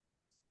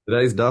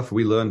Today's daf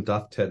we learned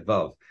daf tet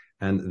vav,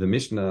 and the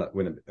Mishnah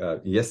when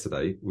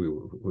yesterday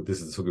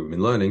this is the we've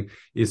been learning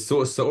is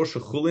so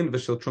shechulin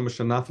v'shel truma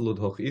shenaflu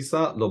hoch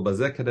isa lo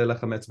bazeh kadei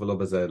lechametz v'lo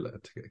bazeh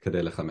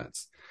kadei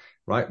lechametz.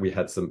 Right, we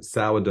had some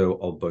sourdough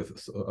of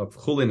both of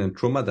chulin and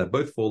truma that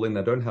both fall in.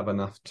 They don't have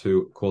enough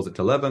to cause it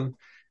to leaven.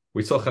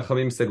 We saw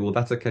Chachamim said, well,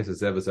 that's a case of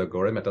zev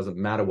gorim. It doesn't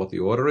matter what the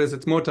order is;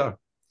 it's mutar.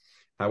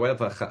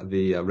 However,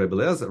 the Rebbe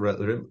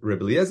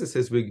Eliezer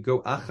says we go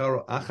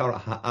achar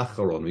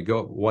ha'acharon. We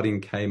go what in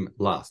came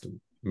last,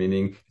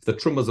 meaning if the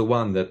truma is the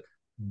one that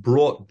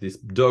brought this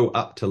dough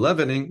up to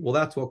leavening, well,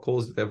 that's what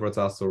caused it. Therefore, it's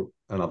asur,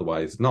 and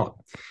otherwise not.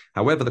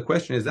 However, the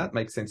question is that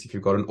makes sense if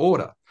you've got an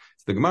order.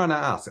 So the Gemara now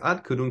asks,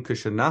 Ad kudun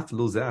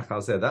kishanaflu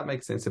ze'achar. That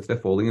makes sense if they're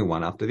falling in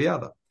one after the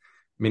other.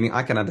 Meaning,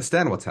 I can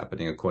understand what's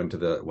happening according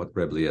to what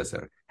Rebbe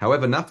Eliezer.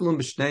 However, naflun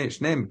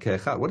b'shneim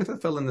ke'echad. What if they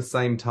fell in the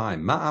same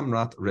time?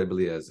 Ma'amrat Rebbe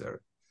Eliezer.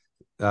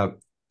 So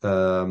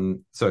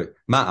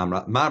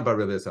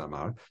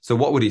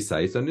what would he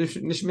say? So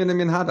nishmina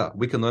min hada.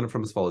 We can learn it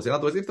from as follows. In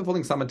other words, if they're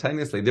falling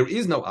simultaneously, there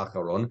is no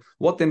acharon.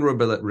 What then would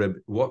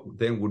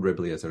Rebbe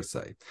Eliezer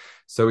say?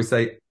 So we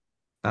say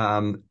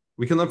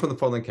we can learn from the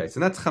following case,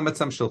 and that's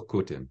chametzam shel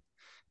kutim.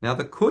 Now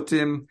the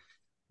kutim,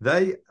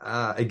 they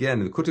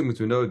again the kutim,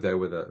 as we know, they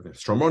were the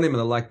Shomronim and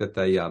the like, that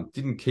they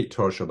didn't keep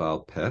Torah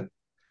Shabbat Peh,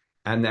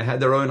 and they had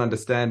their own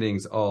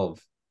understandings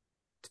of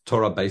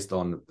Torah based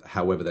on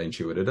however they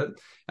intuited it.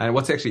 And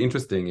what's actually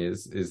interesting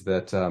is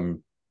that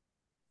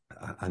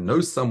I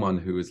know someone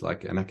who is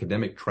like an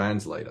academic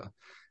translator,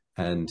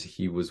 and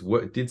he was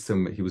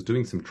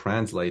doing some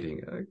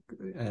translating,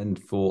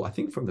 and for I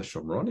think from the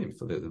Shomronim,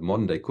 for the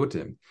modern day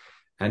Kutim,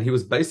 and he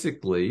was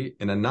basically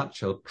in a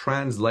nutshell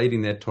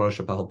translating their Torah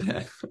Shabbal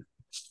Peh.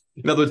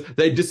 In other words,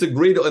 they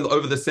disagreed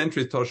over the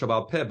centuries Torah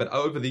Shabbal Peh, but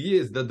over the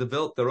years they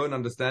developed their own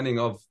understanding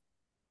of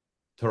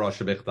Torah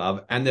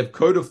Shebechtav, and they've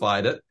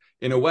codified it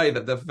in a way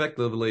that they've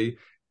effectively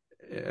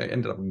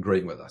ended up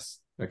agreeing with us.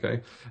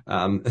 Okay,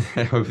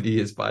 over the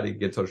years fighting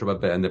against Torah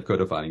Shabbat Peh, and they're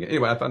codifying it.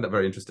 Anyway, I found that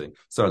very interesting.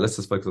 Sorry, let's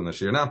just focus on the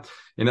shir now.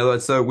 In other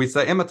words, so we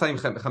say ematayim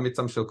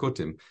chamitzam shel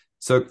kutim.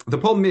 So the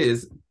problem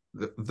is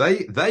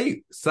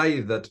they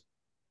say that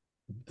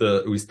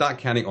we start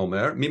counting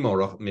Omer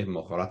mimochorat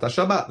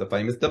Shabbat, the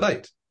famous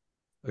debate.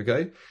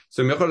 Okay,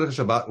 so Mechorat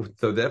Shabbat.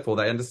 So therefore,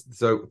 they understand.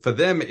 So for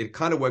them, it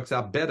kind of works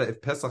out better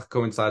if Pesach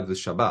coincides with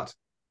Shabbat.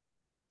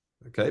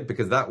 Okay,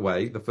 because that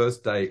way, the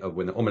first day of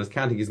when the Omer is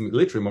counting is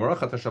literally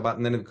Marachat Shabbat,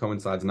 and then it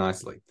coincides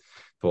nicely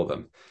for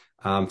them,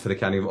 for the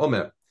counting of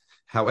Omer.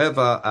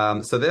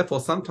 However, so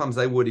therefore, sometimes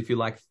they would, if you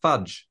like,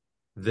 fudge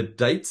the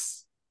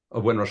dates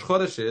of when Rosh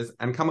Chodesh is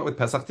and come up with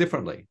Pesach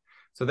differently.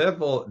 So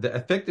therefore,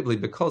 effectively,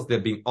 because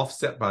they're being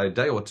offset by a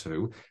day or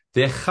two,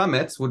 their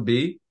chametz would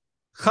be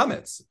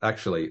chametz,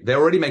 actually. They're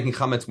already making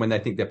chametz when they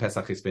think their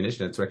Pesach is finished,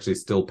 and it's actually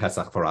still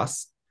Pesach for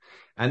us.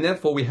 And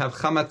therefore, we have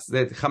chametz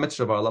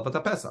shavar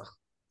lavat Pesach.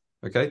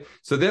 Okay,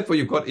 so therefore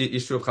you've got the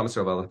issue of chametz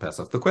shavar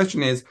Pesach. The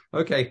question is,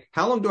 okay,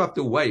 how long do I have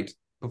to wait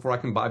before I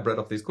can buy bread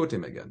off these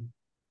kutim again?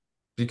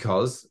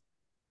 Because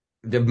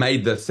they've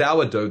made the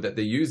sourdough that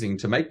they're using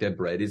to make their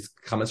bread is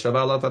chametz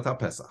shavar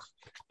Pesach.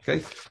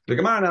 Okay, the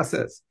Gemara now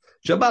says,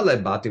 Shabbat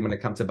lebatim, when it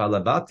comes to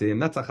balabatim,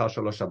 that's achar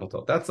shalosh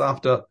Shabbatot. That's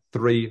after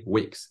 3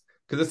 weeks.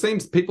 Because it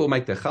seems people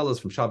make their challahs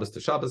from Shabbos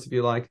to Shabbos, if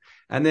you like,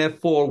 and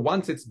therefore,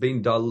 once it's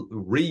been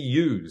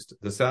reused,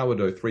 the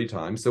sourdough 3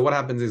 times, so what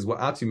happens is,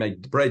 after you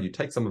make bread, you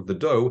take some of the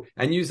dough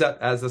and use that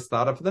as a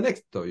starter for the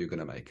next dough you're going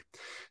to make.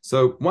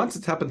 So once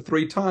it's happened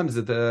 3 times,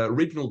 that the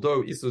original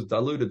dough is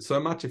diluted so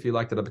much, if you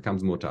like, that it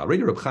becomes mutar.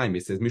 Read Reb Chaim, he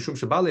says, Mishum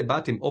shabale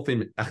batim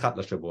ofim achat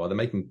l'shavua, they're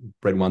making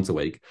bread once a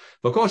week.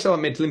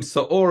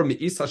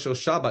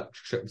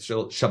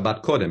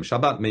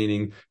 Shabbat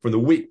meaning from the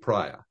week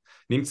prior.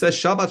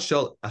 Shabbat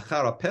shel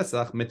achara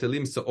Pesach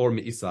metelim seor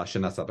meisa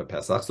shenasa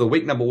bePesach. So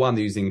week number 1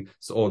 they're using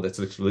seor that's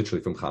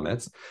literally from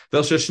chametz.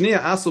 Vel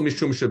sheshniya asul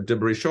mishum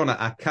shebrishona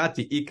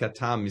akati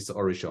ikatam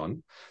miseor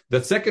rishon.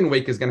 The second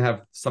week is going to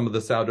have some of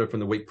the sourdough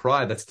from the week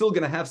prior. That's still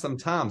going to have some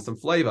tam, some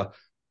flavor,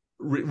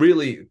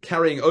 really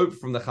carrying over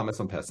from the chametz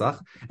on Pesach.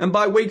 And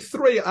by week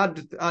 3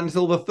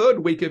 until the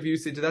 3rd week of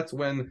usage, that's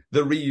when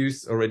the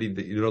reuse already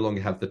that you no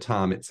longer have the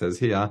tam. It says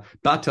here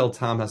batel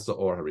tam has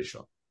seor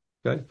harishon.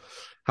 Okay.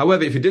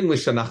 However, if you're dealing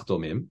with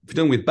shanachtomim, if you're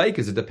dealing with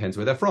bakers, it depends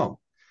where they're from.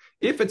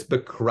 If it's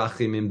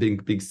bekrachim in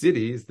big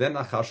cities, then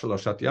achar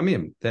shaloshat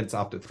yamim. Then it's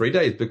after 3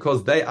 days,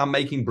 because they are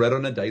making bread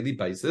on a daily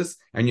basis,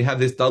 and you have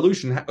this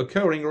dilution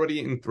occurring already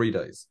in 3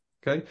 days.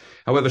 Okay.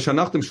 However,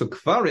 shanachtom shel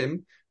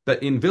kfarim,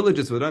 but in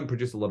villages where they don't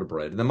produce a lot of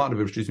bread, and they might be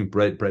producing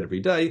bread every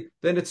day,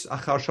 then it's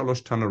achar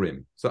shalosh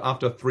tanarim. So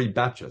after 3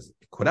 batches.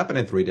 It could happen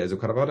in 3 days, it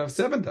could happen in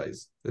 7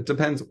 days. It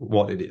depends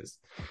what it is.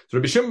 So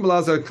Rabbi Shimon ben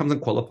Elazar comes and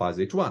qualifies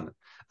each one.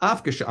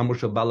 Even though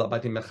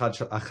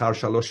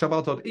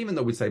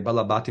we say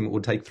balabatim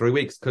would take 3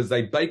 weeks because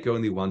they bake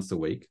only once a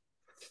week.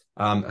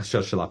 But this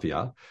is like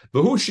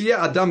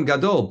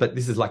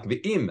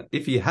the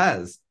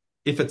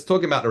if it's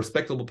talking about a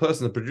respectable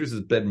person that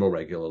produces bread more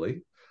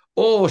regularly,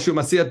 or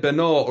shumasiyat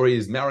beno, or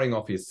he's marrying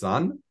off his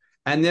son,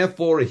 and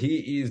therefore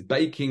he is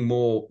baking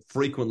more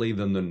frequently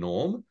than the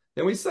norm,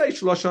 then we say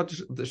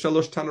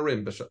shalosh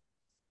tanarim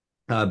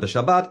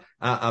b'Shabbat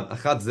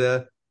achad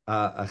zeh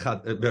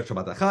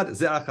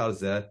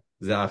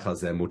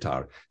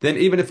mutar. Then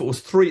even if it was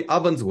 3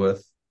 ovens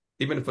worth,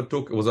 even if it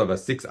was over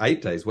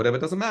 6-8 days, whatever,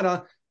 it doesn't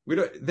matter. We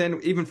don't, then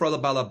even for a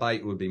bala bayit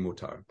it would be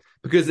mutar,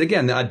 because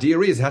again the idea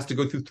is it has to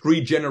go through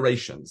 3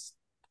 generations.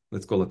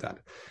 Let's call it that.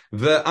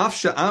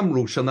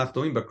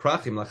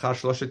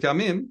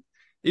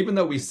 Even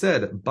though we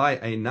said by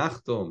a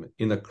nachtom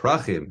in the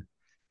krachim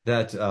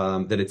that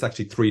it's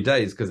actually 3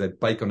 days because they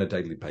bake on a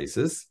daily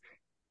basis.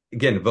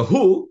 Again,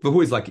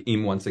 vahu is like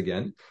im once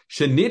again.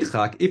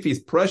 Shenidchak, if he's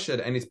pressured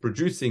and is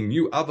producing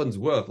new ovens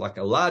worth, like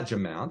a large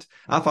amount,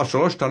 3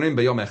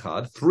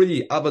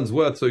 ovens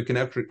worth, so you can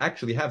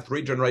actually have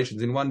 3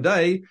 generations in one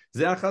day,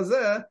 then we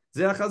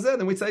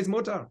say it's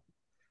mutar.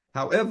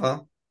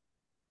 However,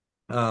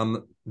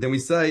 then we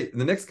say in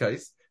the next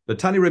case, the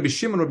Tani Rabbi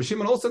Shimon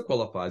also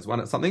qualifies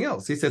something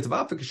else. He says, even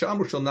though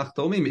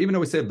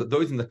we said that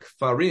those in the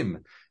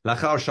kfarim,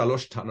 lachar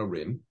shalosh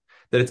tanarim,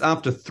 that it's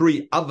after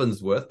 3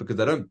 ovens worth, because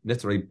they don't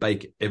necessarily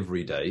bake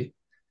every day,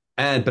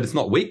 but it's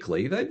not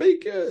weekly. They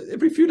bake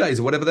every few days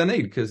or whatever they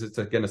need, because it's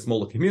again a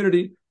smaller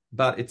community,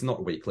 but it's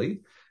not weekly.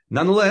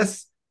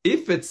 Nonetheless,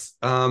 if it says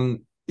ad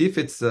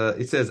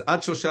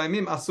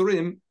shoshayimim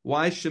asurim,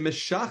 why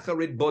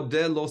shemeshacharit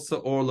bodeh lo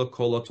seor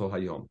lekol oto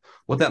hayom?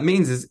 What that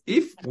means is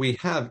if we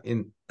have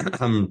in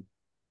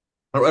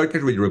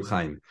Reb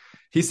Chaim,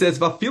 he says,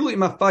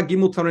 despite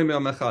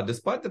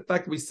the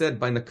fact we said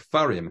by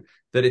Nakfarim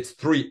that it's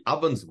 3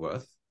 ovens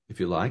worth, if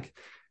you like,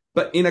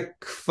 but in a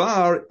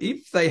kfar,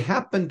 if they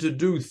happen to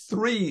do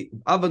 3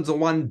 ovens on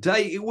one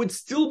day, it would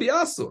still be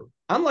asur.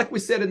 Unlike we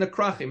said in the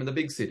krachim in the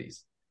big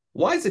cities.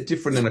 Why is it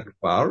different in a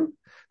kfar?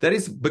 That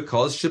is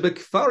because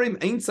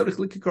shebekfarim ain't tzarich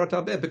likikrat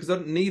habeh, because they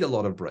don't need a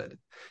lot of bread.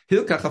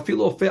 Hilkach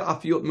afilu ofer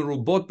afiyot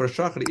merubot ber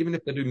shacharit, even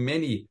if they do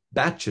many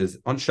batches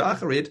on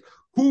shacharit,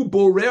 hu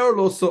borer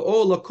lo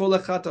so'ol lakol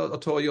echat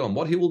oto yom.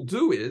 What he will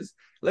do is,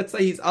 let's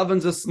say his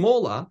ovens are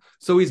smaller,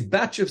 so his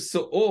batch of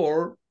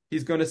so'or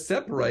he's going to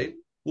separate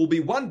will be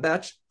 1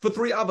 batch for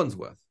 3 ovens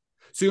worth.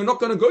 So you're not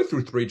going to go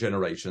through 3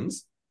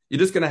 generations. You're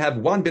just going to have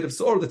 1 bit of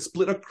so'or that's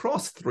split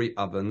across 3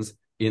 ovens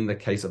in the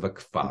case of a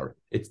kfar.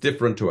 It's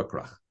different to a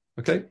krach.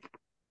 Okay,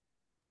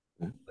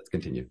 let's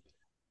continue.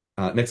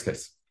 Next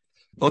case.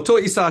 Oto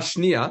isa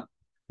shnia.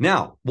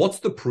 Now, what's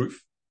the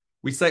proof?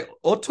 We say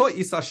Oto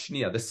isa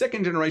shnia, the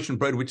 2nd generation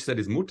bread, which said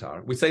is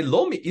mutar. We say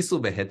lo mi isul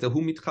veheter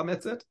hu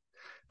mitchametzet.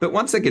 But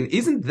once again,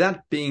 isn't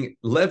that being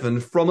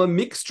leavened from a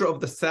mixture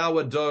of the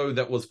sourdough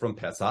that was from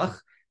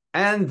Pesach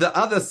and the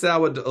other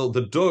sourdough,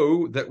 the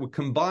dough that were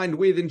combined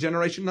with in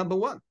generation number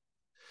 1?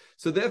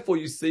 So therefore,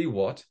 you see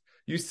what?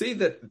 You see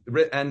that,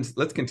 and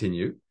let's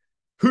continue.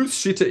 Whose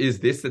shita is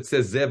this that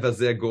says Zeh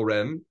v'zeh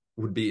gorem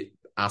would be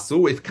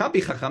asu? If can't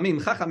be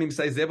Chachamim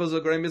say Zeh v'zeh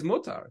gorem is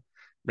mutar.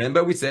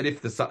 Remember we said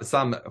if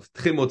some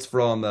chimutz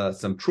from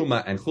some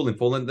truma and chulin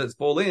fall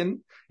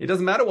in, it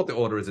doesn't matter what the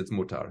order is, it's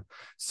mutar.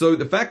 So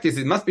the fact is,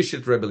 it must be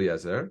shit Rebbe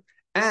Eliezer,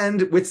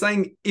 and we're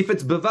saying if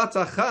it's bevat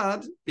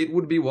achad, it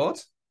would be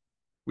what?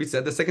 We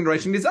said the 2nd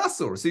generation is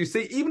asur. So you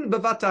see, even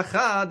bevat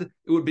achad,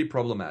 it would be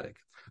problematic.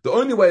 The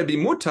only way it'd be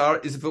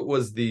mutar is if it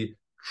was the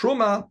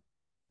truma,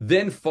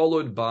 then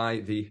followed by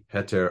the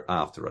heter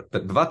after it.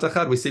 But bevat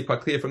achad, we see quite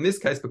clear from this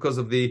case because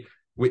of the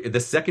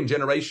 2nd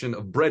generation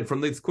of bread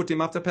from these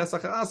kutim after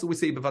Pesach Asur, we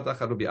see bevat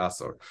achad will be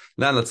asur.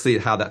 Now let's see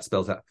how that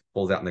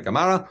falls out in the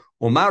Gemara.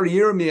 Omar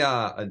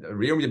Yirmiyah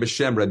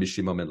b'shem Rabbi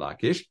Shimon ben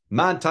Lakish.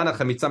 Man tana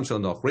chamitzam shel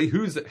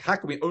nochri. How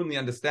can we only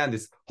understand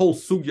this whole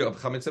sugya of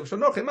chamitzam shel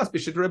nochri? It must be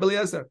shit Rebbe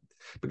Eliezer,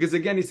 because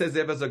again he says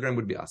Zevaz Zagram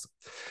would be asur.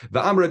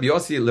 Va'am Rabbi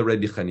Yossi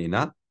leRabbi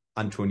Chanina.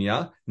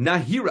 Antonia,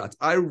 Nahirat,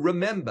 I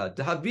remember,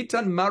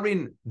 Dahavitan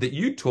Marin, that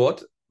you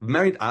taught,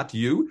 married at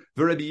you,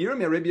 Rabbi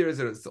Yirmiyah, Rabbi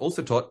Yirmiyah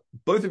also taught,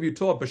 both of you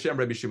taught, B'Shem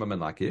Rabbi Shimon ben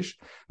Lakish,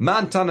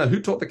 Mantana,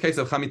 who taught the case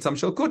of Chamitzam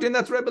Shel Kutin,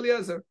 that's Rabbi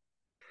Eliezer.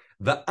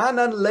 The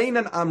Anan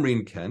Leinan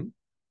Amrin Ken,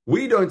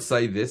 we don't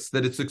say this,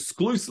 that it's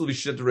exclusively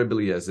Shet Rabbi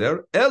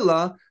Eliezer,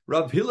 Ella,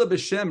 Rav Hila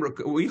B'Shem,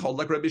 we hold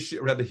like Rabbi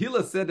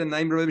Hila said in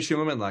name Rabbi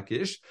Shimon ben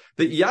Lakish,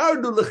 that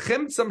Yardu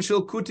L'Chemtzam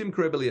Shel Kutim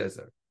Rabbi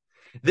Eliezer.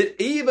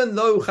 That even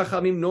though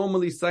Chachamim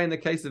normally say in the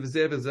case of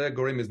Zeh v'zeh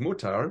gorim is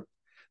mutar,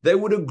 they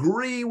would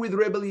agree with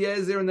Rebbe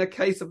Eliezer in the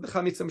case of the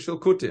Chamitzam Shel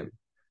Kutim,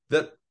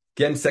 that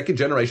again 2nd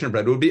generation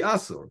bread would be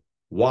asur.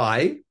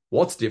 Why?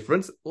 What's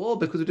different? Oh,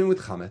 because we're doing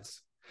with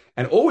chametz,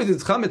 and always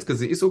it's chametz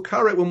because the isur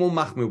karet we're more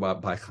machmu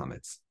by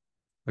chametz.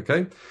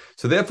 Okay,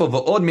 so therefore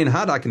va'od min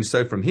had I can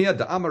say from here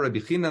the Amar Rabbi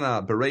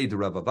Chinana berei de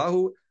Rav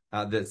Abahu.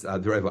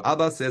 The Rav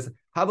Abba says,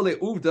 Havale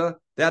Uvda,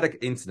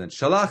 that incident.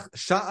 Shalach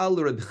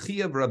Sha'al Rabbi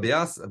Chia Rabbi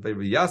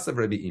Yasa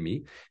Rabbi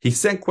Imi. He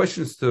sent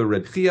questions to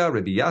Rabbi Chia,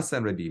 Rabbi Yasa,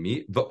 and Rabbi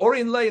Imi.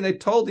 V'orin lei, they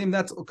told him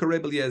that's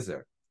Rabbi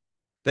Eliezer.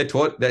 They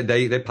taught that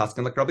they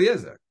paskin like Rabbi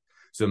Eliezer.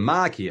 So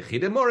Ma'aki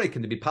Yachid Emore,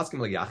 can they be paskin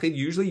like Yachid?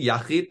 Usually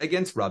Yachid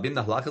against Rabbim.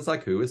 The halach is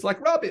like who? It's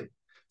like Rabbim.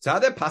 So how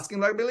they're pasking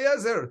like Rabbi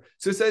Eliezer?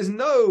 So it says,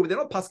 no, they're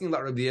not pasking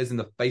like Rabbi Eliezer in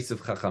the face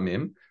of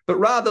Chachamim, but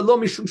rather, lo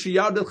mishum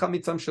sheyardel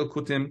chamitzam shel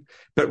kutim,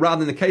 but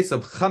rather in the case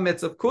of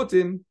chametz of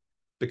kutim,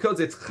 because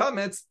it's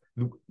chametz,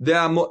 there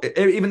are more,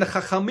 even the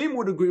Chachamim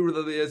would agree with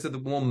Rabbi Eliezer, the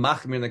more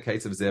machmir in the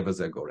case of Zeh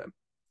v'Zeh Gorem.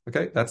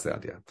 Okay, that's the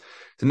idea.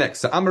 So next,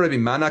 so Amar Rabbi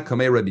Mana,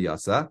 Kamei Rabbi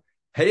Yasa,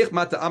 Heich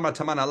Mata Amar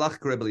Taman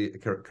Alach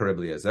Rabbi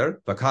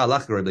Eliezer, V'ka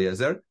Alach Rabbi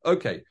Eliezer.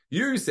 Okay,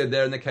 you said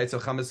there in the case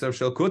of Chametz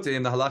Shel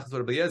Kutim, the halach is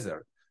Rabbi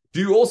Eliezer. Do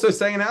you also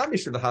say in our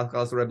Mishnah the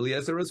halach is Rabbi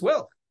Eliezer as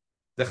well?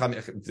 Was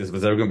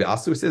there going to be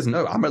asked? Who says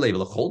no? Amar Levi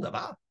L'chol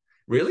Davar.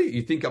 Really?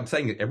 You think I'm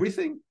saying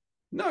everything?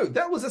 No,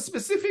 that was a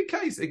specific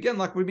case. Again,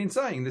 like we've been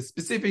saying, the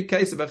specific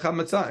case of a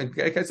chametz,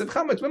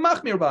 we're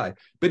machmir by.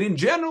 But in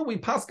general, we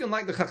paskin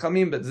like the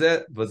chachamim, but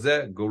zeh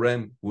v'zeh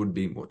gorem would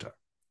be mutar.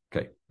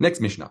 Okay, next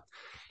Mishnah.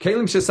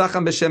 Kelim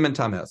shesacham b'shemen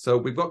tameh. So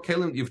we've got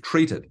kelim you've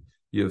treated.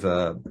 You've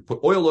put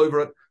oil over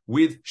it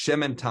with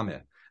shemen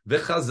tameh.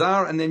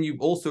 V'chazar, and then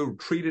you've also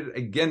treated it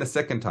again a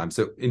second time.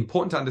 So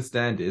important to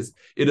understand is,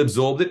 it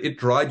absorbed it, it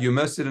dried, you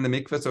immersed it in a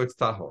mikveh, so it's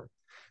tahor.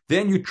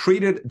 Then you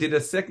did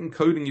a second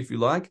coating, if you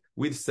like,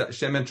 with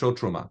shemen shel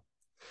truma.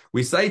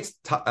 We say it's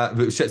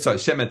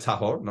shemen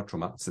tahor, not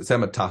truma,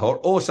 shemen tahor,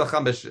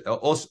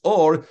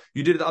 or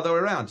you did it the other way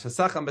around.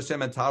 Shesacham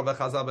b'shemen tahor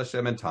v'chazar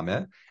b'shemen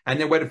tameh, and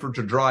then waited for it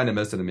to dry and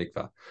immerse in a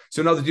mikveh.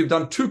 So in other words, you've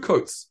done two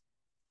coats.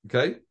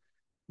 Okay,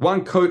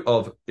 one coat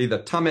of either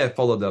tameh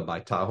followed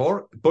by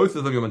tahor. Both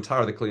of them you're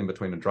entire the kli in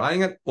between and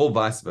drying it, or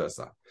vice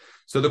versa.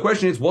 So the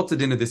question is, what's the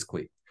din of this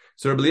kli?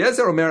 So Rabbi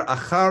Eliezer omer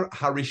achar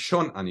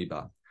harishon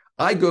aniba.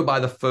 I go by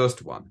the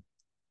first one,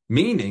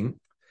 meaning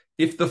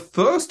if the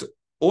first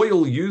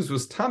oil used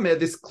was tameh,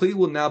 this kli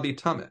will now be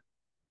tameh,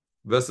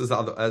 versus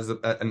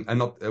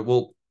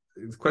the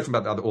question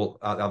about the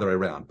other way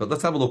around. But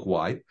let's have a look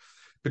why.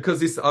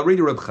 Because this, I'll read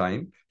Reb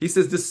Chaim. He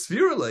says the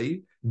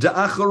spherally the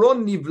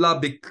acharon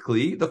nivla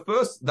bikli. The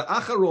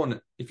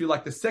acharon, if you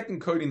like, the second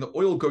coating, the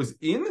oil goes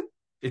in,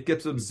 it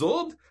gets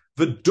absorbed,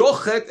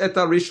 v'dochet et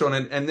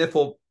harishon, and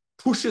therefore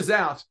pushes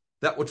out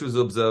that which was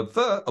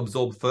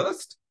absorbed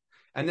first.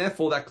 And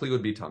therefore, that kli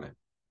would be tameh.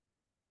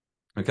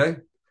 Okay,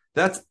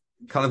 that's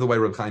kind of the way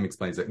Reb Chaim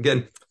explains it.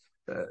 Again,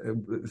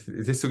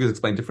 this sugya is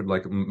explained different,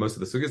 like most of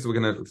the sugyas. We're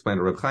going to explain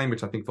Reb Chaim,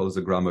 which I think follows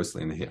the gra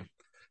mostly in here.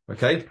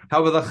 Okay.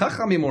 However, the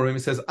Chachamim Orim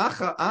says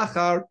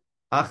achar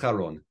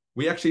acharon.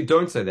 We actually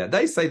don't say that.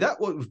 They say that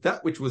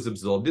which was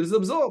absorbed is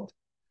absorbed,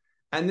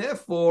 and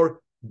therefore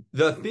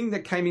the thing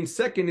that came in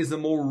second is a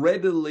more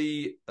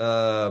readily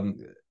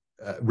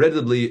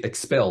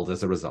expelled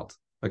as a result.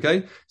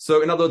 Okay,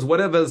 so in other words,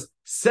 whatever's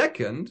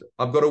second,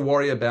 I've got to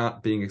worry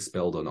about being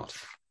expelled or not.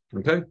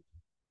 Okay,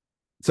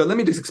 so let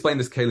me just explain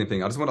this kalim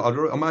thing. I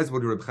might as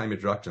well do a Reb Chaim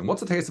introduction.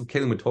 What's the case of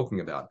kalim we're talking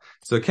about?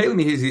 So kalim,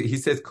 he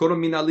says,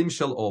 korom minalim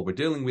shel or. We're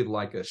dealing with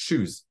like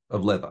shoes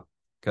of leather.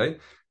 Okay,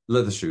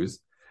 leather shoes.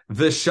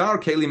 The shar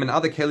kalim and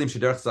other kalim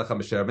shederach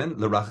zacham b'sherben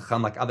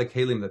l'rachachan, like other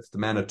kalim that's the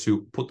manner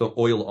to put the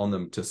oil on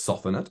them to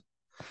soften it.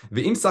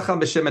 V'im sacham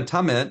b'shemen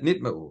tameh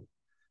nitmeu.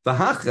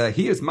 V'hacha,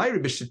 here's my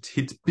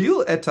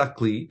hitbil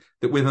etakli,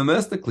 that we've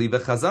immersed the kli,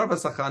 v'chazar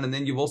v'sachan, and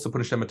then you've also put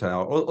a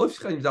shemetayar, or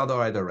you've done the other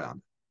way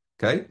around.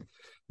 Okay?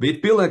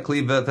 V'hitbil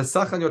etakli,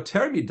 v'sachan your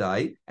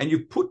termidai, and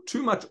you've put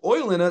too much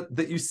oil in it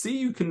that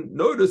you can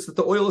notice that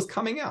the oil is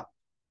coming out.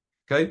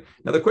 Okay?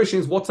 Now the question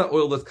is, what's that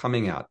oil that's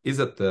coming out? Is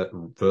it the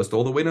first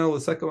or the winner or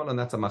the second one? And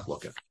that's a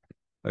machloket.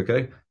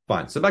 Okay?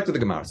 Fine. So back to the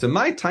Gemara. So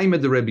my time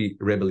at the Rebbe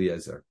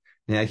Eliezer.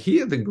 Now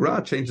here the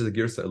Gra changes the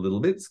girsa a little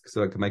bit,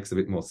 so it makes a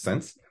bit more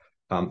sense.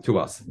 To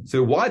us.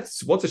 So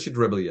what's a shit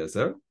Rebbe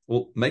Eliezer?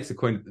 Well, makes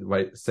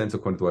sense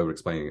according to the way we're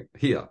explaining it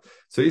here.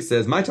 So he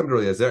says, my time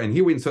Rebbe Eliezer, and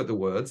here we insert the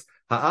words,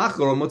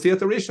 ha'acharon motziat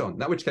harishon.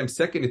 That which came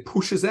second, it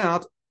pushes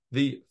out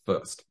the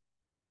first.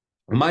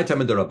 My time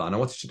the Rabbanan,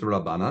 what's a shit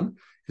Rabbanan?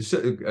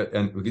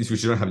 And we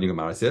don't have any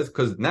Gemara says,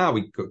 because now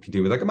we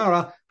continue with the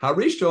Gemara,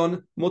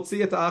 harishon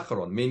motziat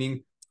acharon,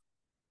 meaning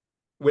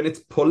when it's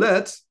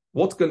polet,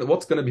 what's going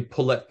to be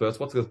pulled first?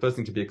 What's the first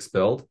thing to be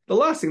expelled? The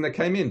last thing that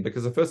came in,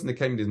 because the first thing that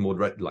came in is more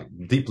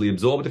deeply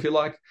absorbed, if you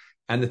like,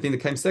 and the thing that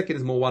came second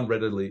is more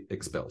readily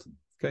expelled.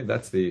 Okay,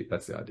 that's the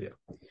idea.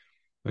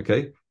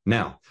 Okay,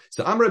 now,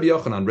 so Rabbi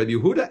Yochanan, Rabbi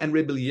Yehuda, and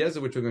Rabbi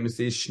Eliezer, which we're going to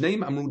see,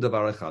 Shneim Amru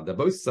Davar Echad. They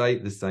both say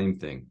the same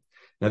thing.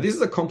 Now, this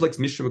is a complex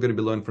Mishnah we're going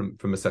to be learning from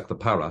Masechta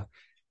Para.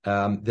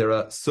 There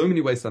are so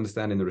many ways to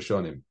understand in the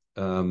Rishonim.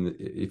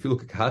 If you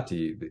look at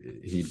Kahati,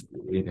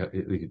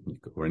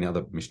 or any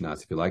other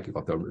Mishnahs, if you like,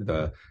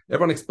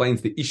 everyone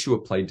explains the issue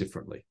of play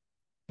differently.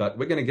 But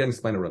we're going to again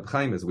explain a Reb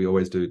Chaim, as we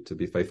always do, to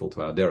be faithful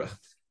to our derech.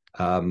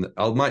 I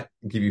might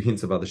give you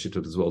hints of other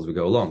shittot as well as we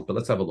go along, but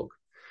let's have a look.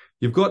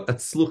 You've got a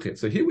tzluchit.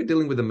 So here we're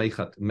dealing with the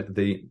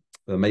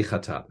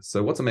meichatat.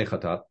 So what's a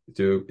meichatat?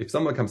 If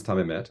someone comes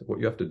tamemet, what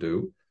you have to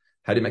do,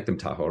 how do you make them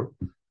tahor?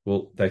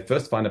 Well, they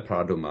first find a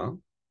paraduma.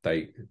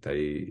 They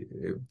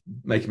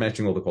make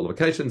matching all the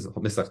qualifications.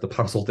 The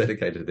parasol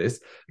dedicated to this.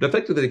 But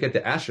effectively, they get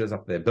the ashes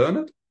after they burn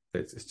it.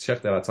 It's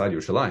checked out outside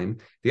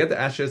Yerushalayim. They get the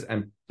ashes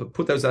and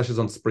put those ashes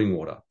on spring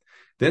water.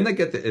 Then they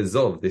get the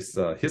ezov, this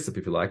hyssop,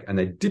 if you like, and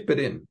they dip it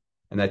in.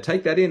 And they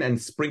take that in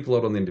and sprinkle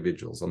it on the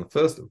individuals on the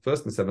first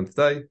and seventh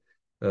day,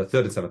 third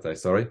and seventh day,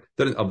 third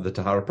of the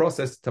tahara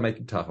process to make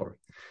it tahor.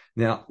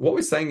 Now, what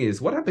we're saying is,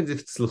 what happens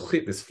if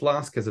tzluchit, this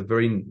flask, has a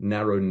very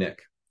narrow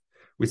neck?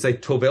 We say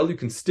tovel, you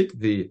can stick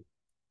the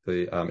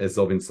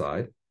ezov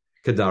inside,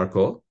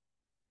 kedarko,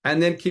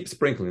 and then keep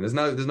sprinkling. There's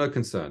no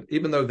concern,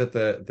 even though that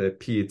the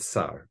pi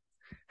tsar.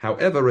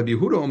 However, Rabbi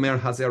Yehuda Omer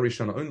Hazer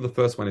Rishon, only the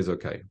first one is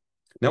okay.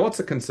 Now, what's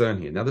the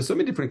concern here? Now, there's so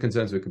many different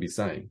concerns we could be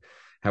saying.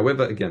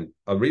 However, again,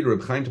 I'll read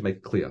Reb Chaim to make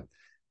it clear.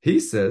 He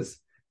says,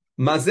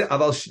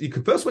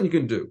 the first one you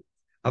can do.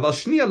 Aval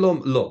shniya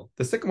lo.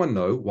 The second one,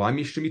 no. Why?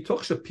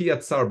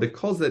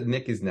 Because the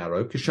neck is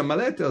narrow.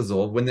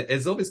 When the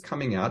ezov is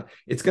coming out,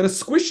 it's going to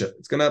squish it.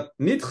 It's going to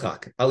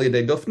nidchak al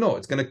yedei dofno.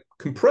 It's going to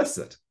compress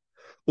it.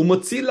 And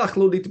what's going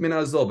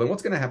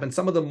to happen?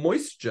 Some of the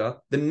moisture,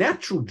 the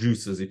natural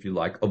juices, if you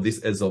like, of this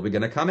ezov are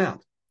going to come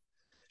out.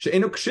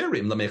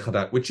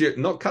 Which are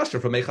not kasher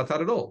for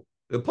mechatat at all.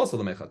 They're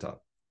possible to mechatat.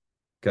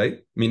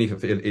 Okay, meaning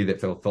if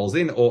it falls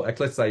in, or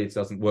let's say it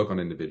doesn't work on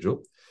an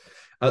individual.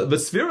 The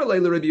Sfira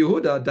Leila Rabbi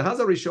Yehuda, the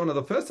Hazar Rishona,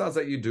 the first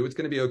Hazar you do, it's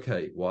going to be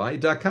okay. Why?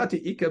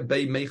 Dakati Ika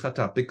Bei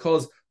Mechatat,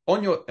 because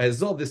on your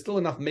Ezov, there's still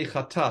enough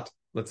Mechatat,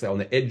 let's say on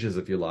the edges,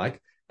 if you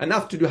like,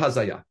 enough to do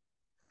Hazaya.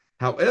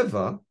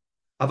 However,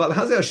 Aval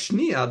Hazar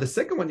Shnia, the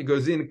second one that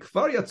goes in,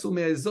 Kvar Yatsu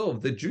Me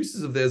Ezov, the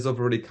juices of the Ezov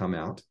already come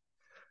out.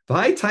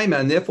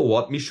 And therefore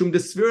what? Mishum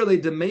desvirale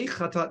de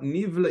mechatat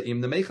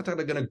nivleim. The mechatat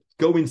are going to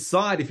go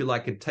inside, if you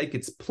like, and take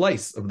its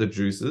place of the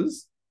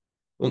juices.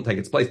 Won't take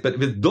its place, but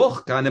with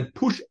dochkan and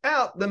push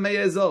out the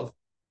me'ezov.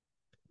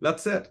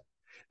 That's it.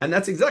 And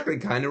that's exactly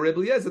kind of Rebbe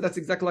Eliezer. That's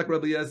exactly like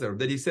Rebbe Eliezer,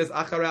 that he says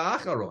achara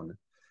acharon.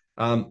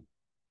 Ha'acharon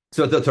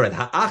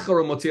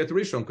motziat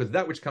rishon, because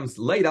that which comes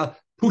later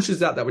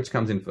pushes out that which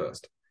comes in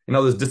first. In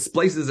other words,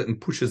 displaces it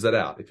and pushes it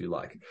out, if you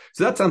like.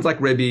 So that sounds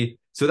like Rebbe.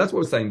 So that's what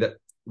we're saying, that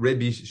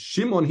Rabbi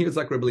Shimon here is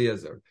like Rebbe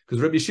Eliezer,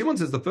 because Rabbi Shimon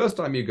says the first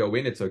time you go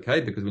in, it's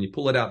okay, because when you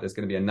pull it out, there's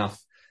going to be enough,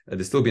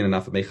 there's still been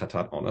enough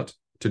mechatat on it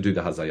to do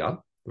the hazayah.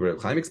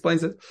 Rebbe Chaim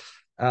explains it.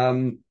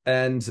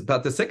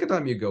 But the second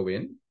time you go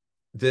in,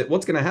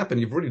 what's going to happen?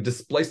 You've already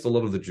displaced a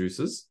lot of the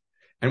juices.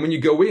 And when you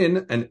go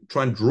in and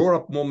try and draw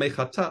up more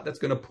mechatat, that's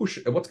going to push,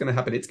 what's going to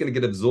happen? It's going to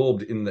get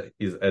absorbed in the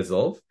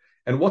ezov.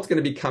 And what's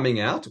going to be coming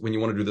out when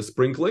you want to do the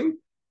sprinkling?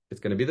 It's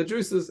going to be the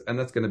juices, and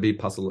that's going to be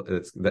puzzle.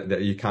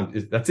 You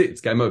can't. That's it.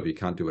 It's game over. You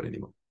can't do it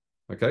anymore.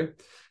 Okay,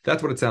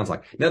 that's what it sounds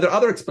like. Now there are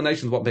other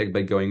explanations of what may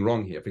be going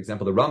wrong here. For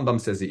example, the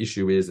Rambam says the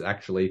issue is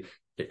actually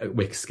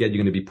we're scared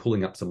you're going to be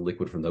pulling up some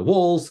liquid from the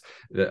walls.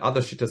 The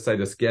other shittas say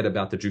they're scared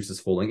about the juices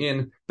falling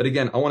in. But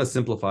again, I want to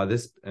simplify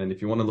this. And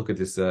if you want to look at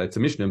this, it's a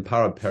Mishnah in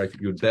Parak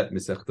Yud Bet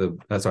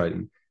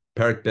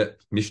Parak Bet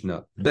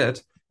Mishnah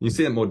Bet. You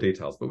see it in more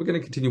details, but we're going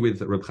to continue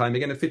with Reb Chaim.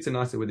 Again, it fits in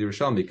nicely with the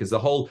Yerushalmi, because the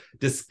whole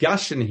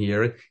discussion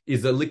here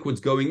is the liquids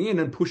going in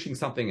and pushing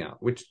something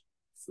out, which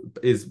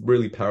is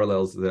really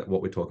parallels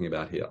what we're talking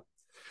about here.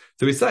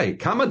 So we say,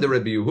 Kama de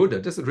Rabbi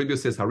Yehuda, just as Rabbi Yehuda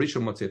says,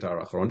 Harishon Motziat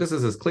Acharon, this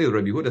is as clear as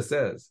Rabbi Yehuda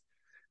says,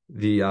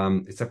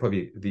 it's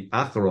probably the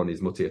Acharon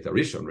is Motziat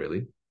Arishon,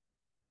 really,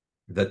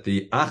 that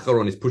the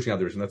Acharon is pushing out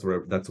the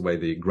Rishon, that's the way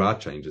the Gra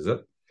changes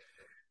it,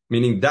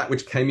 meaning that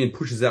which came in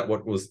pushes out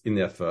what was in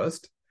there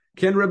first.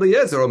 Ken Rebbe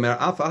Eliezer Omer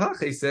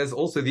Afahach, he says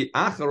also the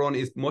Acharon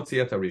is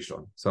Motziat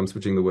Arishon. So I'm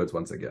switching the words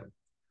once again.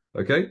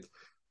 Okay?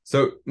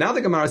 So now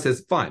the Gemara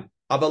says, fine,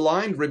 I've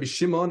aligned Rebbe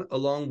Shimon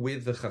along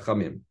with the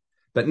Chachamim.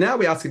 But now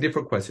we ask a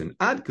different question.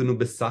 Ad kunu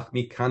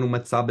besachmi kanu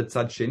matzah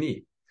betzad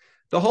sheni.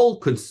 The whole,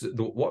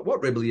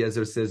 what Rebbe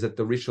Eliezer says that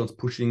the Rishon's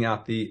pushing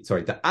out the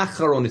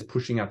Acharon is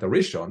pushing out the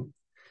Rishon,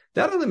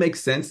 that only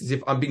makes sense as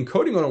if I've been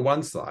coating on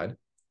one side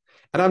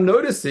and I'm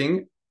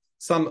noticing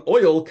some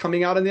oil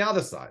coming out on the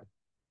other side.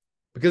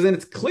 Because then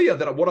it's clear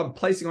that what I'm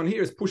placing on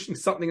here is pushing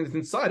something that's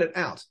inside it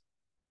out.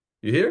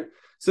 You hear?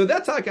 So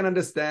that's how I can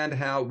understand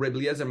how Rebbe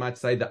Eliezer might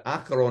say the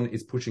Acharon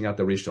is pushing out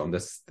the Rishon.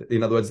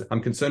 In other words,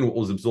 I'm concerned what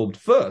was absorbed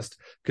first,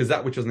 because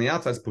that which was on the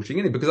outside is pushing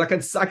in, because I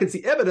can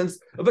see evidence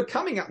of it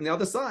coming out on the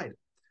other side.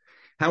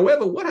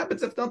 However, what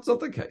happens if that's not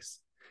the case?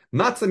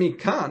 Matzah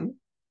mikan,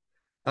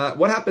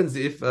 what happens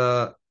if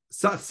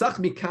Sach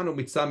mikan or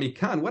mitzah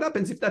mikan? What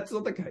happens if that's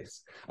not the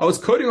case? I was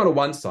coating on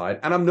one side,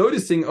 and I'm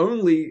noticing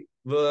only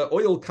the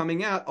oil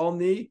coming out on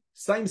the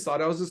same side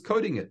I was just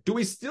coating it. Do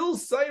we still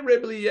say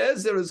Rebbe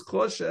Eliezer as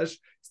Choshesh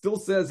still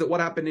says that what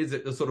happened is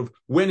it sort of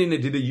went in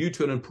and did a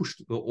U-turn and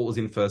pushed what was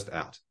in first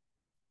out?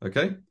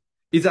 Okay?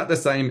 Is that the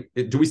same?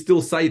 Do we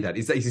still say that?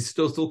 Is he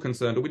still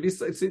concerned? Or would he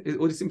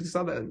simply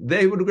say that?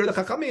 They would agree with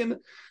the Chachamim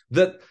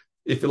that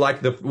if you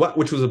like, what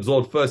which was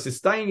absorbed first is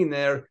staying in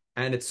there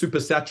and it's super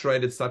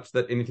saturated such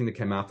that anything that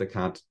came after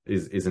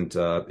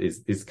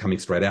is coming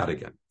straight out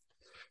again.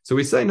 So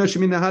we say, no,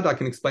 Shemin Nahad, I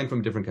can explain from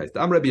a different case.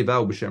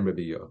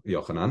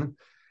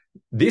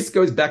 This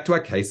goes back to our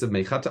case of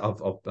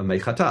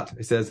Mechatat.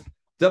 It says,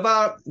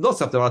 it's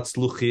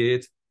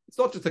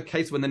not just a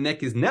case when the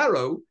neck is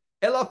narrow,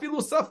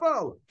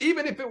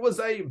 even if it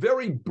was a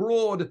very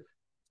broad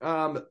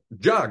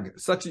jug,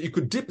 such that you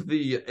could dip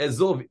the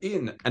ezov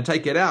in and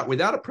take it out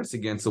without a press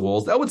against the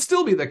walls, that would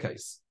still be the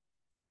case.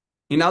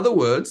 In other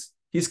words,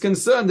 he's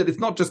concerned that it's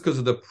not just because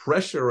of the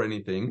pressure or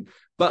anything,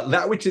 but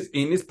that which is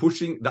in is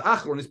pushing, the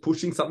acharon is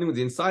pushing something with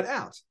the inside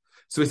out.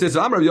 So he says,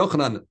 Rabbi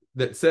Yochanan,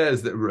 that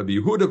says that Rabbi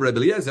Yehuda, Rabbi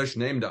Eliezer,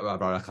 named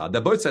they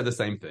both say the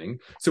same thing.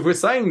 So if we're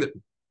saying that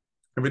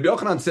Rabbi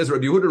Yochanan says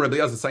Rabbi Yehuda and Rabbi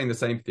Eliezer are saying the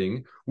same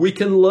thing, we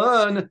can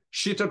learn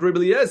Shitat Rabbi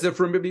Eliezer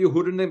from Rabbi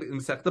Yehuda in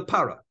Masechta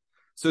Para.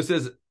 So it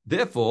says,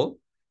 therefore,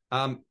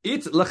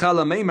 it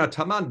lachala meimar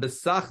taman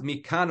besach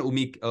mikan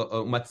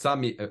umitza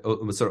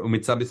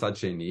bisad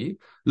sheni.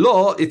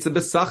 Lo, it's a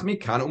besach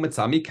mikan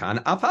umitza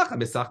mikan afacha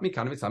besach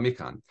mikan umitza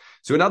mikan.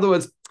 So in other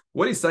words,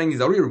 what he's saying is,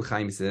 Ari Reb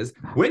Chaim says,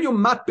 when you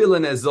matbil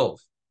an ezov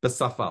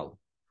besafal,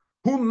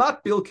 who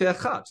matbil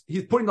keachat,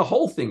 he's putting the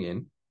whole thing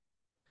in,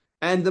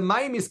 and the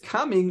maim is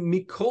coming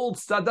mikol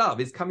tzadav,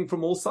 is coming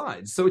from all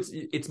sides. So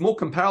it's more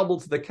comparable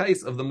to the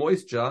case of the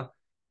moisture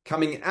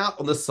coming out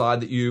on the side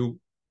that you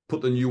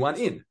put the new one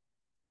in.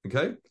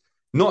 Okay,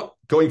 not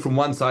going from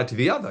one side to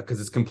the other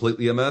because it's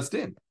completely immersed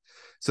in.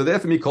 So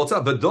therefore, mikol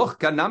tzadav v'doch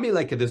kanami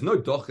like there's no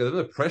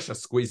no pressure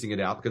squeezing it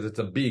out because it's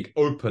a big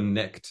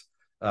open-necked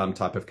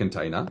type of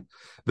container.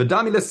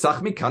 V'dami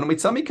lesach mikan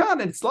u'mitzah mikan,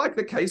 and it's like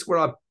the case where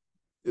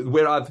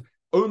I've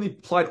only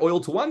applied oil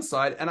to one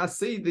side and I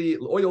see the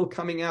oil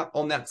coming out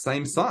on that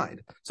same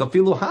side. So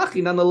filu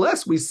hachi,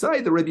 nonetheless, we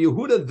say the Rabbi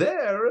Yehuda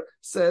there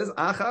says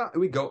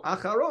we go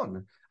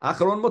acharon.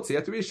 Acharon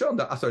motziat rishon.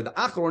 The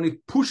acharon,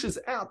 it pushes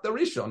out the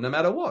rishon no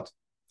matter what.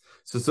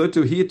 So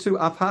to here too,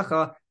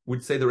 afhacha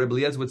would say the Rebbe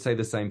Eliezer would say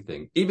the same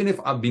thing. Even if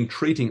I've been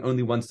treating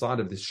only one side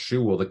of this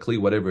shoe or the kli,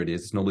 whatever it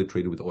is, it's normally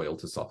treated with oil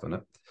to soften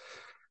it.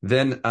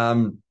 Then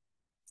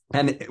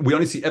and we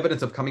only see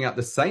evidence of coming out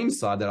the same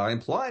side that I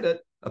applied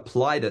it.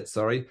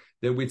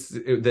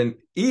 Then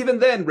even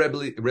then,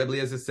 Rebbe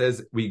Eliezer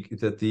says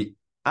that the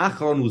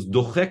acharon was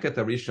docheket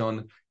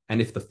rishon.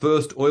 And if the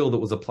first oil that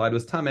was applied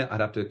was tameh, I'd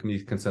have to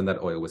be concerned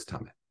that oil was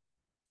tameh.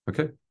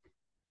 Okay?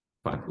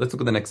 Fine. Let's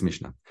look at the next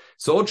Mishnah.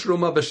 So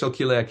truma b'shel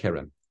kilei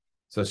kerem.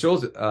 So it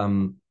shows,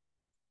 and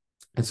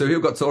so here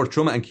we've got Tzor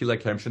Truma and Kilei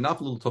Kerem,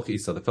 Shenaflu Toch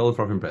Isa, the fellow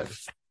from bread.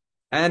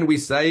 And we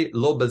say,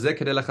 Lo Bazeh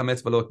Kedei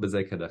Lechametz, V'lo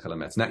Bazeh Kedei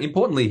Chalametz. Now,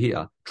 importantly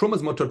here, Truma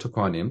is motor to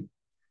Kohanim,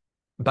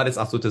 but it's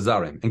also to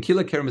Zarim. And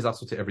Kilei Kerem is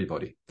also to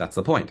everybody. That's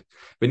the point.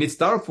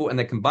 V'nitztarfu, and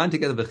they combine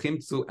together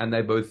V'chimtzu, and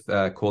they both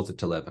cause it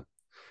to 11.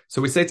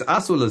 So we say it's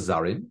Asu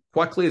Lazarim.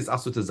 Quite clear it's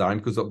Asu to Zarim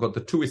because we've got the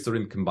two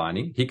Isurim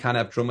combining. He can't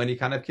have Truma and he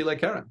can't have Kilei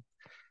Kerem.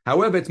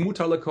 However, it's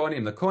Mutar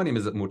LeKohanim. The Kohanim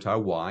is at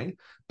Mutar. Why?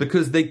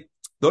 Because the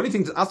only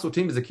thing that's Asu to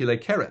him is a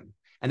Kilei Kerem.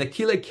 And the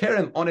Kilei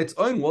Kerem on its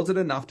own wasn't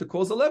enough to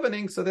cause a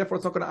leavening, so therefore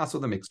it's not going to Asu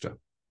the mixture.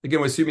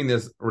 Again, we're assuming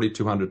there's already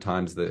 200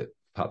 times the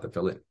part that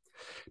fell in.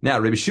 Now,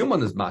 Rabbi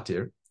Shimon is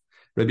Matir.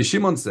 Rabbi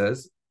Shimon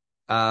says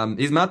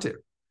he's Matir.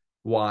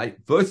 Why?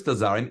 Both the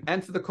Zarim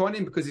and for the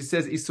Kohanim, because he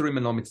says Isurim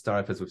and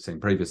Mitztaref, as we've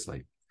seen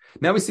previously.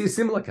 Now we see a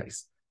similar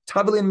case.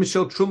 Tabalin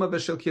Mishel Truma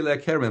Veshel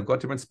Kilei Kerem have got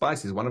different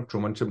spices, one of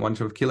Truma and one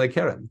of Kilei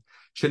Kerem.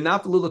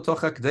 Shenaflu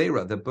L'tocha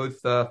Kdeira, they both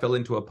fell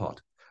into a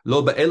pot.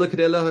 Lo ba'ela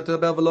kedei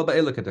lehatabel v'lo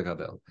ba'ela kedei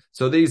kabel.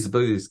 So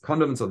these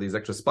condiments or these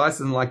extra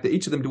spices and like that,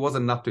 each of them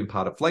wasn't enough to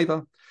impart a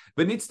flavor.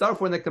 But need stuff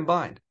when they're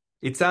combined.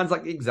 It sounds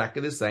like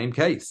exactly the same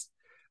case.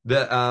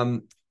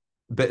 So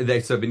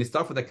when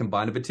stuff when they're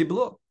combined,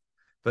 v'tiblo.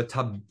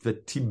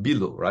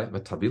 V'tibilu, right?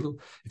 V'tabilu.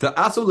 The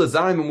asul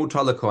lezarim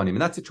u'mutar lekohanim. In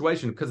that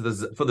situation,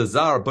 because for the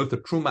zar, both the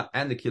truma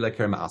and the kilei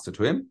kerem are asul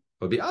to him,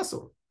 would be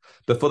asul.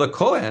 But for the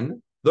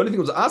kohen, the only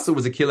thing that was asul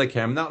was a kilei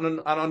kerem,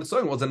 and on its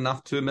own wasn't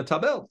enough to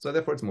metabel. So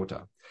therefore, it's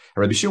mutar.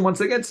 Rabbi Shimon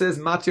once again says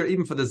matir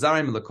even for the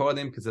zarim and the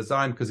kohanim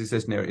because he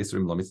says near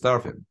isrim lo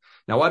mitzdarfim.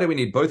 Now, why do we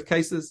need both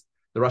cases?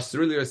 The Rosh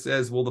Hashanah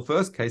says, well, the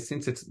first case,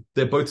 since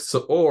they're both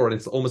seor and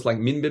it's almost like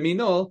min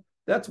b'minol,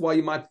 that's why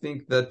you might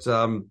think that.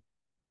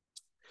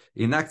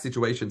 In that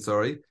situation, he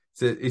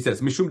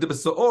says, Mishum de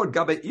besoor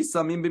gabe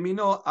isa min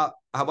b'mino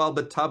haval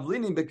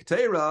betavlinim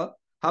b'ktera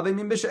have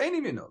min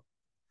b'she'eni mino.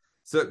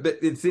 So,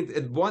 but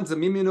one's a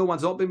mimino,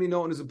 one's not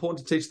b'mino, and it's important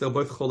to teach they're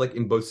both cholek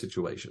in both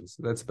situations.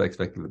 That's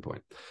expecting the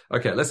point.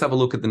 Okay, let's have a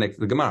look at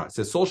the Gemara. It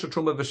says, Sol shel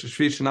truma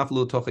v'shvit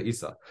shenaflu tocha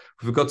isa.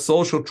 We've got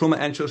sol shel truma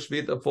and shel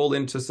shvit that fall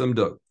into some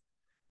dough.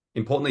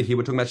 Importantly, here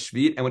we're talking about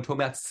shvit and we're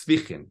talking about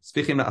svichim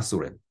na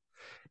asurim.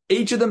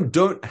 Each of them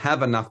don't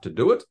have enough to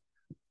do it.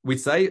 We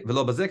say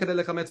v'lo bazeh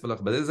kedei lechametz v'lo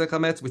bazeh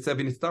chametz. We say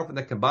v'nistarf and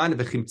they combine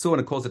v'chimtzu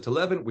and it calls it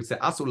 11. We say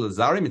asur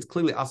lezarim. It's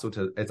clearly asur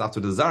to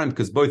zarim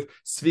because both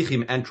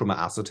svichim and truma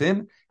asur to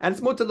him, and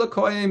it's mutar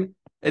lekohanim.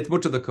 It's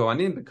mutar the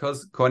kohanim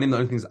because kohanim the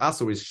only thing is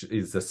asur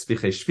is the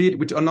svichei shvit,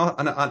 which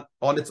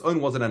on its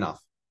own wasn't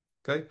enough.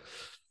 Okay,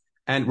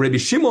 and Rabbi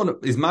Shimon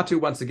is matir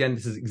once again.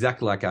 This is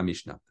exactly like our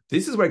Mishnah.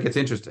 This is where it gets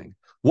interesting.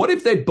 What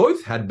if they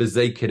both had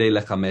bazeh kedei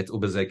lechametz or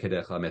bazeh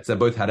kedei chametz? They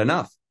both had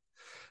enough.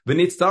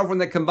 V'nitzdarf when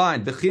they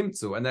combined the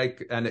chimtzu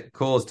and it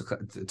caused to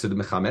the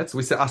mechametz.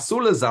 We say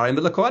asur lezarim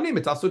the lekohanim.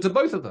 It's asur to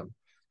both of them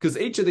because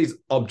each of these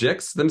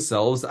objects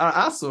themselves are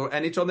asur,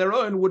 and each on their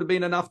own would have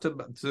been enough to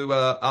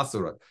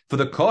asur it. For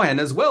the kohen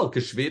as well,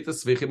 kashvit the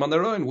svichim on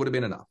their own would have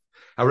been enough.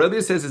 Our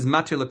Rabbi says is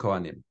matir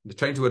lekohanim. The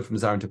change the word from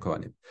zarim to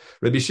kohanim.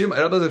 Rabbi Shimon,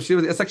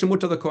 it's actually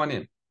mutar the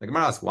kohanim. The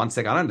Gemara asks, one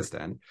second, I don't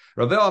understand.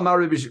 Rabbi Amar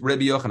Rabbi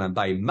Yochanan,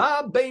 by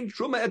ma bein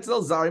truma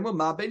etzel zarim or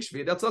ma bein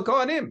shvid etzel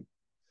kohanim.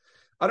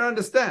 I don't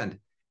understand.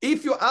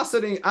 If you're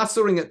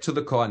assuring it to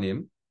the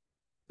kohanim,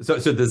 so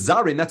the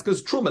zarim, that's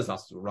because truma is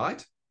asur,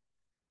 right?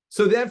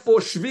 So therefore,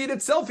 shvid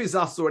itself is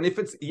asur, and if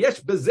it's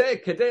yesh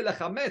bezeh kedei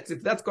lechametz,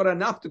 if that's got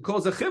enough to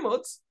cause a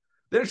chimutz,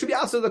 then it should be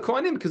asur the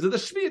kohanim because of the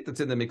shvid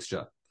that's in the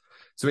mixture.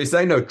 So we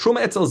say no,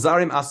 truma etzel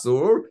zarim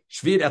asur,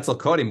 shvid etzel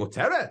kohanim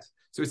muteret.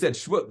 So we said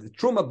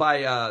truma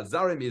by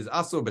zarim is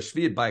asur, but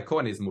shvid by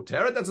kohen is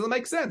muteret. That doesn't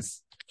make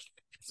sense.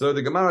 So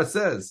the Gemara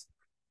says,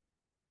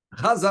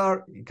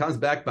 Chazar, he comes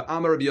back, but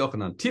Amar Rabbi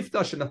Yochanan,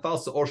 Tifta shenafal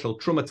se'or shel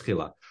truma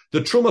tchila.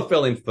 The truma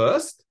fell in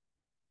first,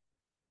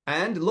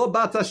 and lo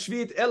bata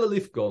shvid ela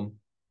lifgom.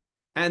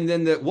 And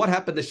then what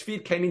happened? The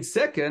shvid came in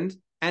second,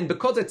 and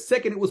because it's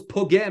second, it was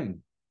pogem.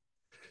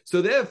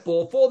 So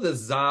therefore, for the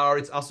zar,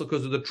 it's also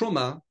because of the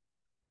truma,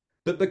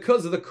 but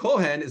because of the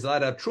kohen is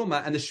like a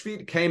truma, and the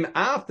shvid came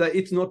after,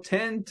 it's not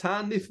 10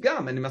 tan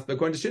nifgam, and it must be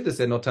according to Shita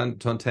said not 10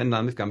 tan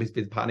nifgam. If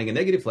it's parting a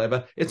negative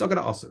flavor, it's not going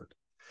to also it.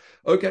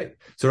 Okay,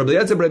 so Rabbi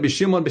Eliezer, Rabbi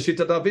Shimon,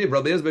 B'shita Daviv.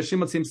 Rabbi Eliezer, Rabbi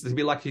Shimon seems to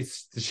be like the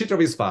shita of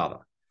his father.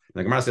 And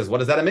the Gemara says, what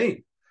does that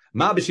mean?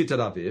 Ma B'shita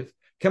Daviv.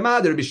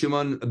 Kamad Rabbi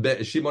Shimon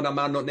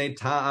Amar notnei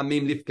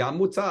ta'amim lifgam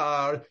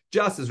mutar.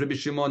 Just as Rabbi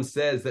Shimon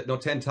says that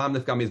not 10 tam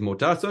lifgam is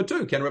mutar, so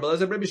too can Rabbi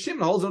Eliezer, Rabbi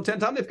Shimon holds not 10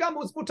 tam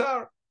lifgam is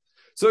mutar.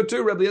 So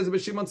too Rabbi Eliezer,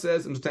 Rabbi Shimon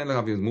says not 10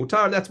 tam lifgam is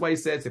mutar. That's why he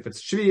says if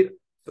it's shvid,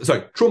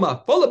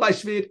 truma followed by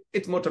shvid,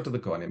 it's mutar to the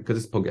kohanim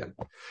because it's pogem.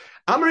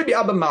 Amar Rabbi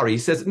Abba Mari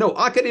says no,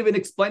 I can even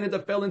explain it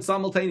that fell in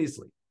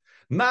simultaneously.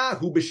 Ma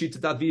hu b'shita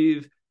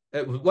Daviv.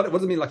 What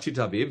does it mean like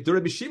shita Daviv? The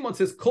Rabbi Shimon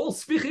says kol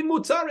svichim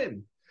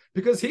mutarim.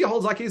 Because he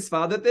holds like his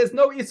father, there's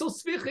no isul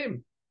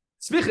svichim.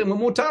 Svichim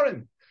are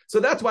mutarim. So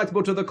that's why it's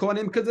mutar to the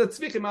kohanim, because the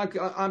svichim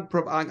aren't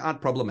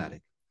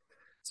problematic.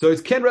 So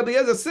it's Ken Rabbi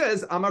Eliezer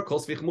says, Amar kol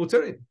svichim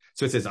mutarim.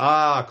 So it says,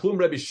 klum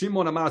Rabbi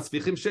Shimon Amar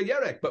svichim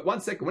sheyerek. But one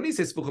second, when he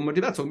says svichim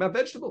mutarim, that's talking about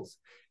vegetables.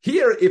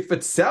 Here, if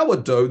it's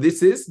sourdough,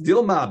 this is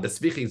dilma, the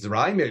svichim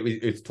zra'im,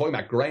 it's talking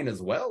about grain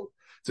as well.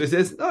 So he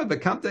says, no,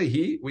 but kamta,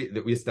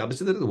 we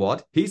established it as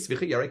what? He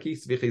svichim yerek, he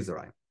svichim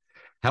zra'im.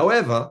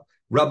 However,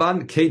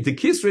 Rabban the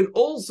Kisrin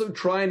also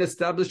try and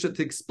establish it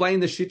to explain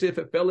the shita if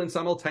it fell in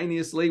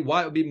simultaneously,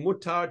 why it would be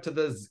mutar to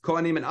the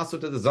kohanim and asur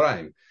to the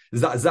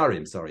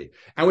zarim, sorry.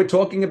 And we're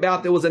talking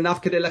about there was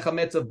enough kedei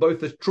lechametz of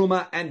both the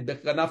truma and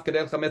enough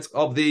kedei lechametz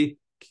of the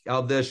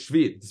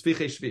shvid, the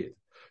svichei shvid.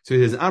 So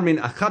he says, Amrin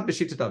achat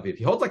b'shita Aviv.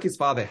 He holds like his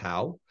father.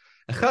 How?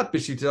 Achat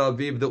b'shita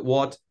Aviv. That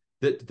what?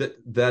 Aviv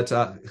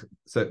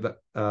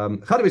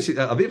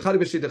chadi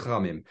b'shita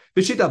chamim.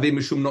 B'shita Aviv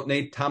mishum not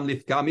nei tam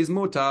lifgam is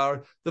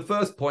mutar. The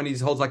first point he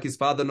holds like his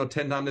father, not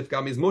 10 tam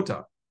lifgam is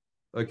mutar.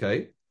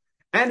 Okay,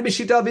 and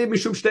b'shita Aviv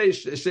mishum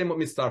shemot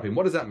mitzarfim.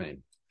 What does that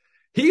mean?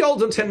 He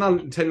holds on 10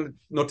 tam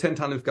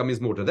lifgam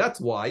is mutar.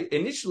 That's why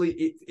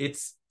initially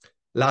it's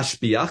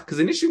lashbiach, because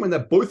initially when they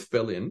both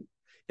fell in,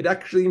 it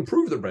actually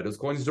improved the bread. It was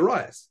according to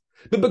Darius.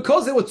 But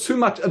because there was too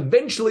much,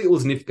 eventually it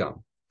was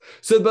nifgam.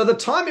 So by the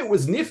time it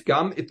was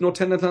nifgam, it's not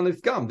 10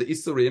 nifgam. The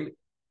isurim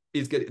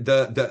is getting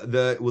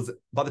was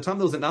by the time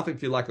there was enough,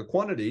 if you like, a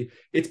quantity,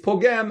 it's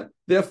pogam.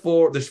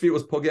 Therefore, the shvit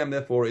was pogam.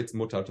 Therefore, it's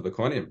mutar to the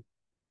kohanim.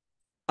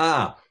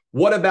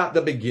 What about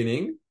the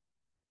beginning?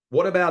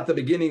 What about the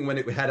beginning when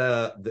it had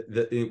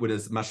it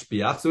was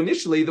mashpiach? So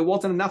initially there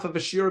wasn't enough of a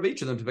shear of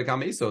each of them to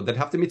become iso. They'd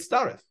have to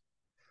mitzaref.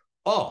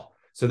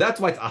 So that's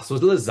why it's asur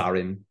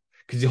lezarim,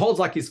 because he holds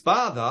like his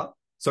father.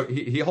 So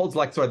he holds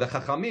like, the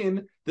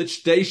chachamim, that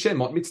shtei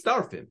shemot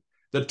mitzarfim.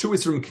 The two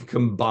isrim can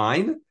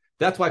combine.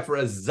 That's why for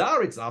a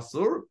zar it's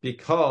asur,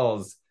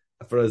 because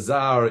for a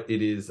zar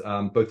it is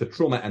both the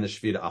truma and the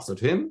shvit are asur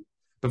to him.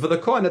 But for the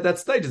kohen at that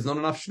stage, there's not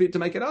enough shvit to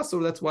make it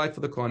asur. That's why for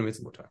the kohen it's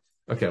mutar.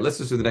 Okay, let's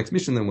just do the next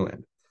mission, then we'll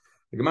end.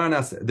 The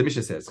Gemara the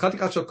Mishnah says,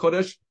 "Chatikach shel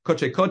kodesh,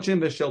 koche kochim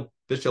v'shel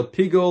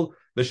pigul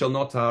v'shel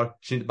notar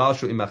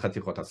shinbalshu im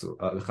chatichot asur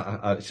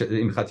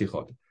im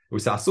chatichot." We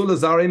say asur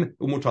lezarim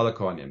umutar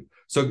lekohanim.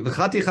 So the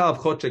chaticha of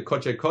koche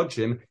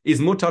kochim is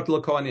mutar to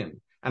lekohanim,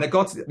 and it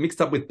got mixed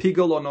up with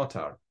pigul or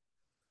notar.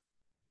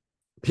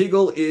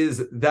 Pigul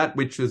is that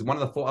which is one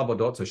of the 4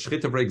 avodot. So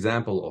shchita, for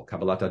example, or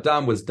kabbalat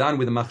adam, was done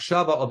with the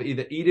machshava of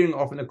either eating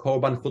or from the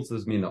korban chutz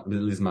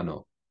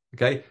lizmano.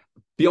 Okay,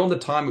 beyond the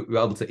time we were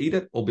able to eat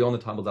it, or beyond the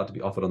time it was allowed to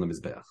be offered on the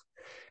mizbeach.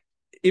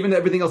 Even though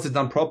everything else is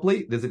done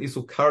properly, there's an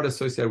isul karet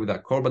associated with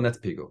that korban. That's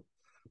pigul.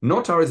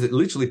 Notar is that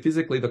literally,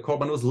 physically, the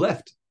korban was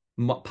left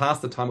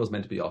past the time it was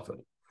meant to be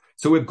offered.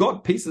 So we've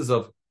got pieces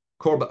of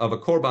a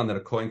korban that a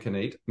kohen can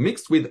eat,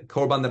 mixed with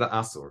korban that are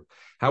asur.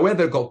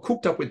 However, it got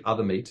cooked up with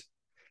other meat,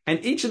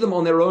 and each of them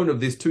on their own of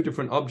these 2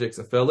 different objects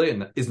that fell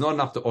in is not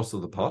enough to also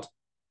the pot.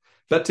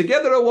 But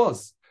together it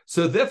was.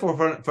 So therefore,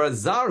 for a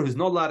zar who's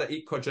not allowed to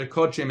eat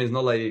kochim, is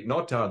not allowed to eat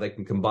notar, they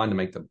can combine to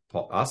make the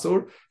pot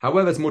asur.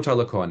 However, it's mutar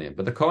lekohanim.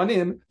 But the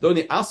kohanim, the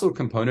only asur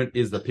component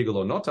is the pigul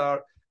or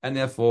notar, and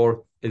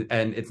therefore, it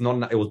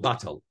was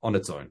batal on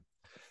its own.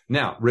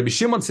 Now, Rabbi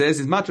Shimon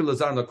says, is matur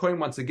lazar and the kohen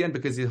once again,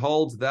 because he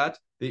holds that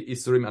the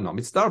isurim are not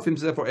mitzarfim,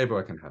 so therefore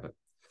everyone can have it.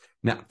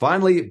 Now,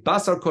 finally,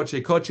 basar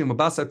koche kochim or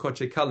basar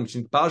koche kalim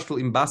shinbashlu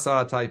im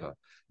basar atayva.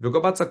 We've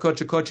got basar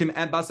koche kochim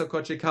and basar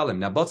koche kalim.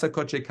 Now, basar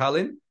koche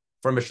kalim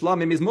from a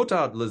shlamim is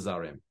mutar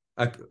lezarim.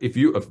 If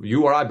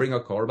you or I bring a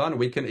korban,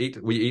 we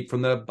eat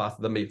from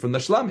the meat from the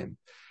shlamim.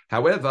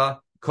 However,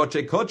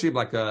 koche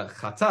like a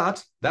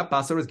chatat, that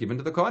basar is given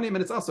to the kohanim and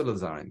it's also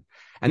lezarim.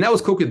 And that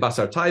was cooked with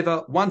basar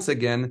taiva. Once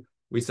again,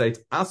 we say it's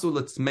asu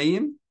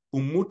letzmeim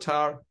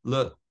umutar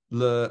le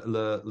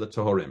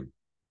tohorim.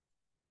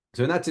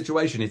 So in that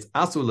situation, it's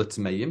asu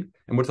letzmeim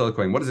and mutar le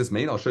kohanim. What does this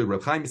mean? I'll show you.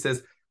 Reb Chaim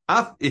says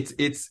it's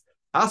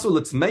asu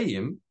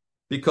letzmeim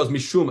because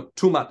mishum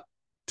tumat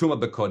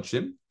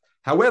bekodshim.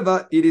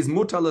 However, it is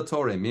mutar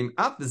latorim. In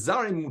af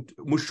zarim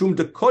mushum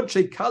de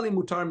kodche kali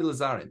mutar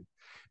milazarim.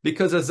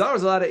 Because a zar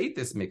is allowed to eat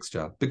this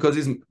mixture because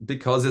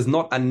there's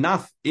not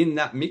enough in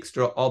that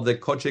mixture of the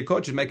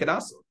kodche to make it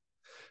asur.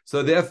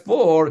 So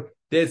therefore,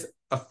 there's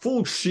a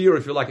full shear,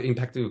 if you like,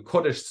 impacting the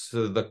kodesh.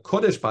 So the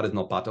kodesh part is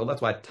not batal.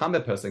 That's why a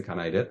tameh person can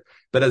eat it.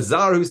 But a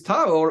zar who's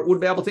tahor would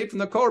be able to eat from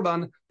the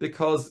korban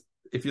because,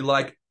 if you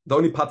like, the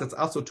only part that's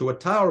also to a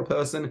tahor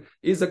person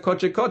is a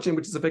koche,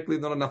 which is effectively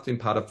not enough to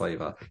impart a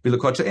flavor. But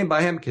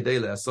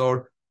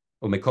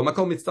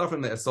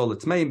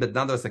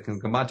nonetheless, they can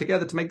combine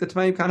together to make the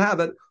tmeim can't have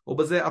it. And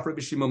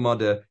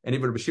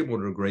even Rabbi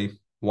Shimon would agree.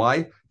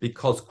 Why?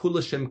 Because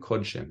kulashem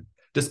kodshim.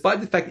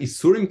 Despite the fact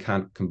Isurim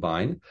can't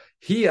combine,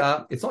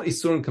 here, it's not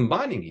Isurim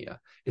combining here.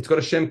 It's got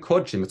a Shem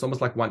Kodshim. It's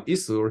almost like one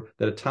Isur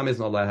that a Tam is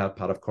not allowed to have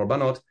part of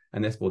Korbanot,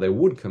 and therefore they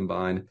would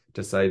combine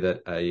to say that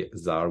a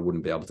Zar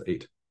wouldn't be able to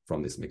eat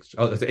from this mixture.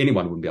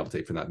 Anyone wouldn't be able to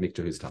eat from that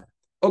mixture who's Tam.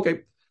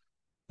 Okay,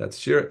 that's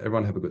sure.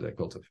 Everyone have a good day.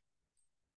 Kol tov.